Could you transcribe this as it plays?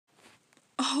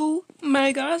Oh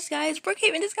my gosh, guys,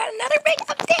 Brookhaven just got another big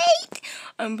update!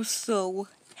 I'm so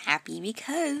happy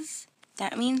because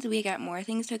that means we got more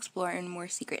things to explore and more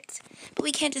secrets. But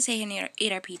we can't just stay here and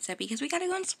eat our pizza because we gotta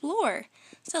go explore.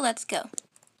 So let's go.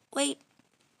 Wait.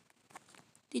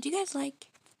 Did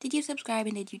you subscribe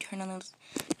and did you turn on those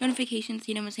notifications so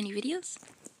you don't miss any videos?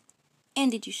 And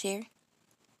did you share?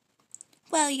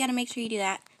 Well, you gotta make sure you do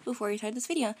that before you start this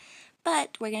video.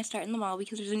 But we're gonna start in the mall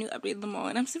because there's a new update in the mall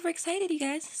and I'm super excited, you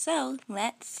guys. So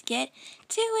let's get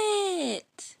to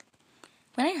it.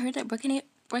 When I heard that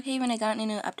Brookhaven had gotten a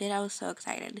new update, I was so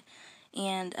excited.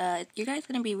 And you guys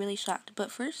gonna be really shocked.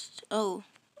 But first, oh,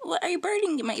 what are you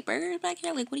burning my burgers back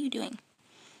here? Like, what are you doing?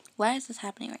 Why is this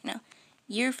happening right now?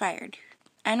 You're fired.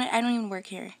 I don't even work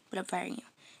here, but I'm firing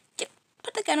you.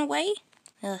 Put the gun away.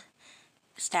 Ugh,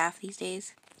 staff these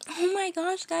days. Oh my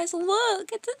gosh, guys,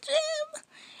 look, it's a gym.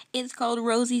 It's called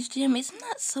Rosie's Gym. Isn't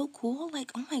that so cool?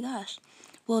 Like, oh my gosh.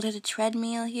 Well, there's a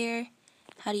treadmill here.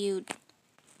 Do you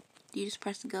just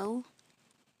press go?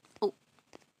 Oh,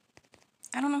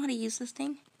 I don't know how to use this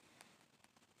thing.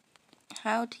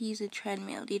 How to use a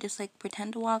treadmill? Do you just like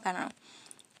pretend to walk? I don't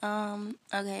know.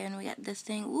 Okay, and we got this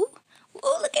thing. Ooh,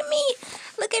 look at me.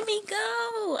 Look at me go.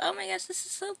 Oh my gosh, this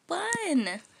is so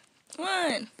fun.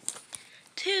 1,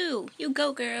 2, you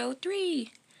go, girl.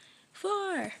 3,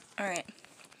 4. Alright,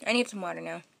 I need some water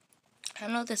now. I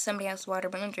don't know if there's somebody else's water,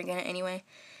 but I'm drinking it anyway.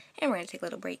 And we're gonna take a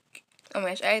little break. Oh my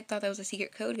gosh, I thought that was a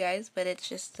secret code, guys, but it's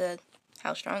just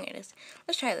how strong it is.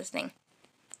 Let's try this thing.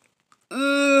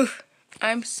 Ooh,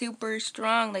 I'm super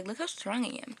strong. Like, look how strong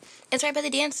I am. It's right by the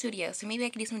dance studio, so maybe I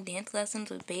could do some dance lessons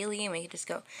with Bailey, and we could just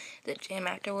go to the gym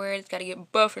afterwards. Gotta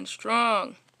get buff and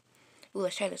strong. Ooh,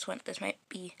 let's try this one. This one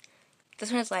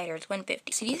is lighter. It's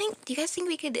 150. So do you guys think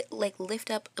we could, like, lift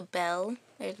up a bell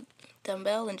or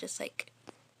dumbbell and just, like,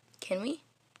 can we?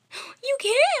 You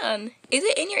can! Is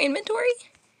it in your inventory?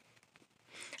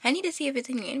 I need to see if it's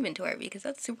in your inventory because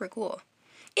that's super cool.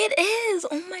 It is!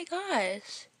 Oh my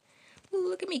gosh. Ooh,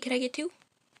 look at me. Can I get 2?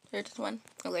 Or just 1?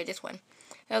 Okay, just 1.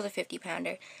 That was a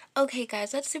 50-pounder. Okay,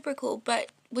 guys, that's super cool.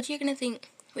 But what you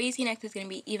see next is going to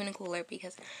be even cooler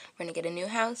because we're going to get a new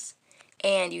house.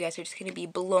 And you guys are just going to be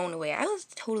blown away. I was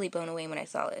totally blown away when I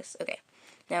saw this. Okay,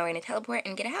 now we're going to teleport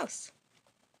and get a house.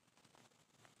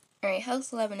 Alright,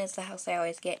 house 11 is the house I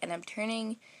always get. And I'm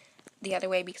turning the other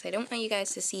way because I don't want you guys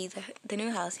to see the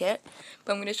new house yet.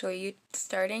 But I'm going to show you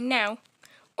starting now.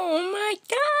 Oh my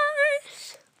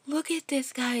gosh! Look at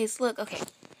this, guys. Look, okay. I'm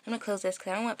going to close this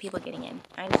because I don't want people getting in.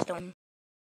 I just don't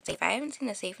safe. I haven't seen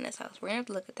a safe in this house. We're going to have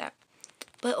to look at that.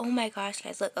 But oh my gosh,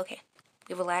 guys, look, okay.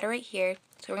 We have a ladder right here,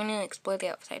 so we're going to explore the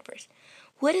outside first.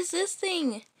 What is this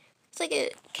thing? It's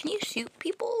like can you shoot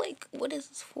people? Like, what is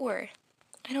this for?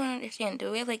 I don't understand.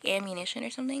 Do we have, like, ammunition or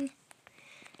something?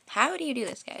 How do you do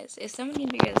this, guys? If someone can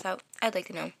figure this out, I'd like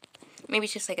to know. Maybe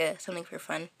it's just, like, something for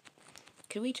fun.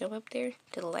 Could we jump up there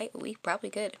to the light? We probably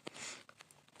could.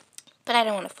 But I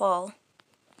don't want to fall.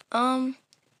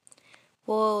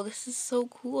 Whoa, this is so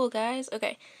cool, guys.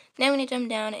 Okay, now we're going to jump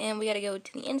down, and we got to go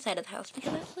to the inside of the house,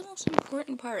 because that's the most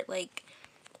important part. Like,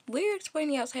 we're exploring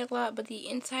the outside a lot, but the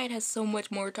inside has so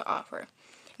much more to offer.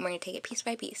 And we're going to take it piece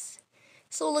by piece.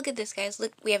 So look at this, guys.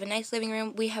 Look, we have a nice living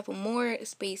room. We have more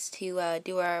space to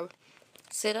do our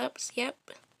sit-ups. Yep.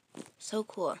 So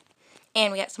cool.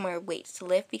 And we got some more weights to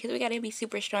lift, because we got to be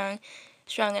super strong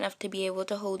enough to be able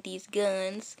to hold these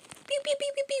guns. Pew, pew,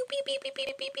 pew, pew, pew, pew, pew,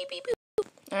 pew, pew, pew, pew, pew.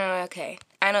 Okay,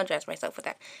 I don't dress myself with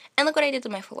that. And look what I did to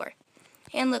my floor.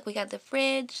 And look, we got the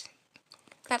fridge.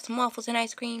 Got some waffles and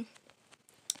ice cream.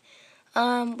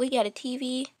 We got a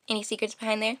TV. Any secrets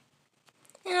behind there?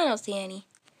 I don't see any.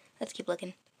 Let's keep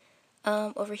looking.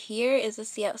 Over here, is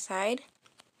this the outside?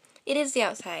 It is the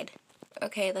outside.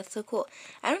 Okay, that's so cool.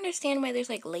 I don't understand why there's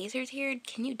like lasers here.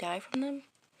 Can you die from them?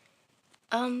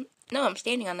 No, I'm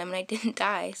standing on them and I didn't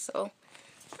die, so.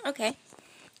 Okay.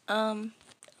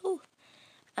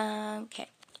 Okay.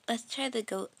 Let's try to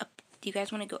go up. Do you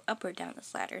guys want to go up or down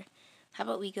this ladder? How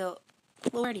about we go,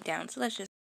 well, we're already down, so let's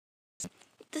just,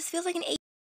 this feels like an 8.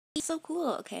 It's so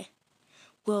cool. Okay.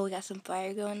 Whoa, we got some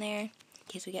fire going there in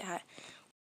case we get hot.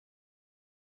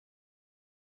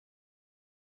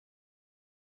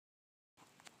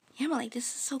 Yeah, but like, this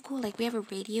is so cool. Like, we have a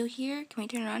radio here. Can we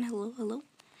turn it on? Hello, hello?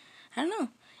 I don't know.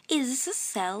 Is this a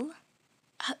cell?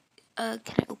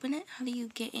 Can I open it? How do you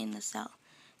get in the cell?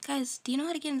 Guys, do you know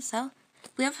how to get in the cell?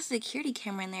 We have a security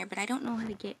camera in there, but I don't know how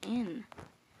to get in.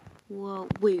 Whoa,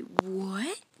 wait,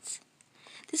 what?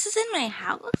 This is in my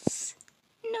house?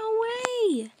 No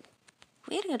way!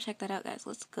 We gotta go check that out, guys.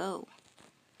 Let's go.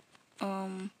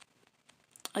 Oh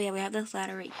yeah, we have this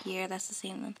ladder right here. That's the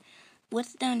same one.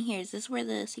 What's down here? Is this where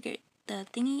the secret the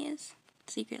thingy is.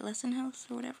 Secret lesson house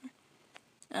or whatever.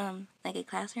 Like a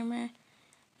classroom or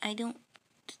I don't...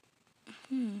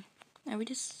 Are we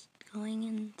just going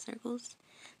in circles?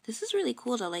 This is really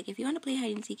cool though. Like if you want to play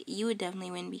hide and seek, you would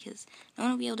definitely win because no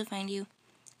one will be able to find you.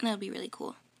 And that would be really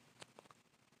cool.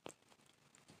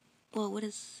 Whoa, what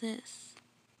is this?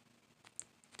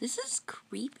 This is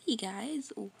creepy,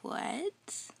 guys.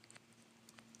 What?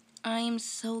 I am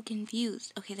so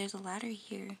confused. Okay, there's a ladder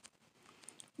here.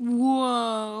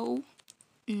 Whoa.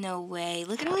 No way.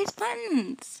 Look at all these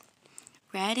buttons.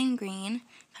 Red and green.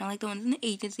 Kind of like the ones in the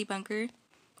agency bunker.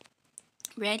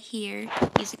 Red here.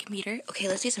 Use the computer. Okay,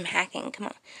 let's do some hacking. Come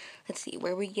on. Let's see.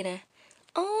 Where are we gonna...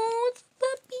 Oh, it's a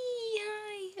puppy.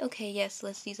 Hi. Okay, yes.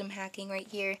 Let's do some hacking right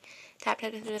here. Tap,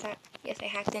 tap, tap, tap, tap. Yes, I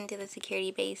hacked into the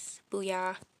security base.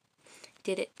 Booyah.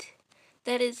 Did it.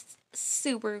 That is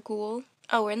super cool.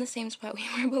 Oh, we're in the same spot we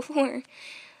were before.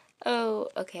 Oh,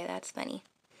 okay. That's funny.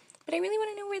 But I really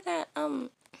want to know where that,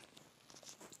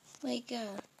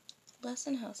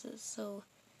 lesson house is. So,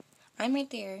 I'm right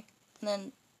there. And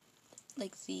then...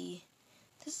 Like, see,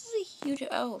 this is a huge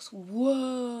house.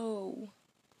 Whoa.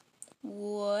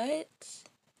 What?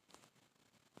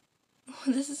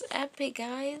 This is epic,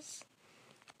 guys.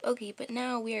 Okay, but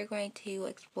now we are going to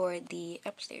explore the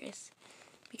upstairs.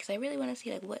 Because I really want to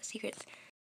see, like, what secrets.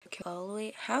 All the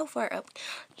way. How far up?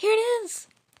 Here it is.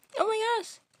 Oh my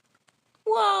gosh.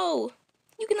 Whoa.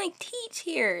 You can, like, teach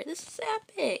here. This is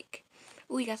epic.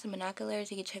 Ooh, we got some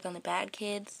binoculars. You can check on the bad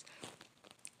kids.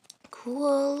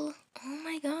 Cool. Oh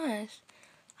my gosh.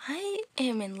 I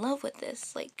am in love with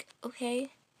this. Like,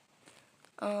 okay.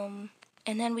 And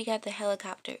then we got the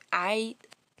helicopter. I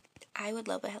would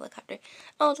love a helicopter.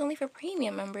 Oh, it's only for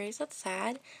premium members. That's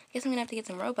sad. I guess I'm gonna have to get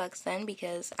some Robux then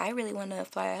because I really want to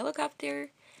fly a helicopter.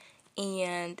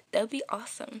 And that would be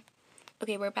awesome.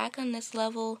 Okay, we're back on this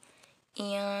level.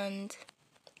 And...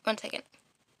 One second.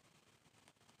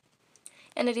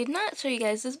 And I did not show you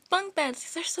guys this bunk beds.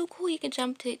 These are so cool. You can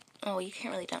jump to... Oh, you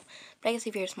can't really jump. But I guess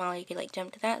if you're smaller, you could, like,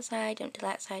 jump to that side, jump to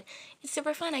that side. It's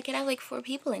super fun. I could have, like, 4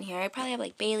 people in here. I'd probably have,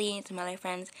 like, Bailey and some other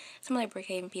friends. Some other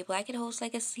Brookhaven people. I could host,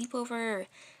 like, a sleepover. It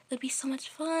would be so much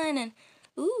fun. And,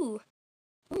 ooh.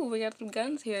 Ooh, we got some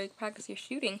guns here. Practice your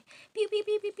shooting. Pew, pew,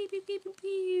 pew, pew, pew, pew, pew, pew,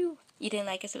 pew. You didn't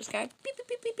like and subscribe? Pew, pew,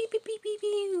 pew, pew, pew, pew,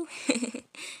 pew, pew.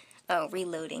 Oh,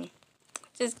 reloading.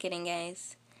 Just kidding,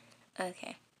 guys.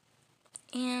 Okay.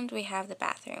 And we have the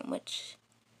bathroom, which...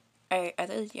 Are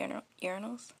those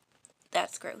urinals?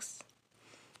 That's gross.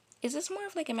 Is this more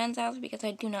of like a men's house? Because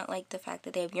I do not like the fact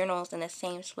that they have urinals in the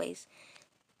same place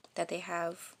that they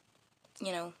have,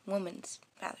 you know, women's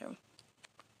bathroom.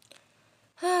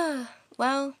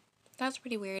 Well, that's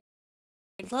pretty weird.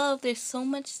 I love, there's so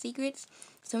much secrets,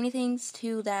 so many things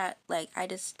too that, like, I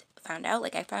just found out.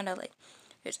 Like, I found out, like,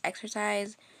 there's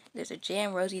exercise, there's a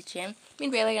gym, Rosie's gym. I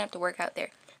mean, really gonna have to work out there.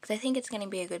 Because I think it's going to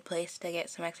be a good place to get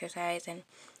some exercise and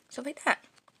stuff like that.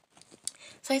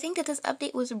 So I think that this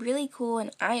update was really cool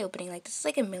and eye-opening. Like, this is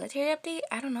like a military update?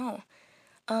 I don't know.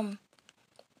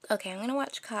 Okay, I'm going to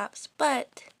watch Cops,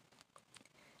 but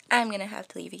I'm going to have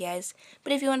to leave you guys.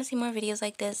 But if you want to see more videos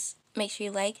like this, make sure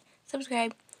you like,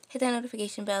 subscribe, hit that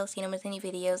notification bell so you don't miss any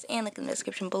videos, and look in the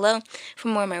description below for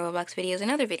more of my Roblox videos and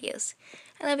other videos.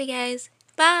 I love you guys.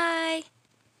 Bye!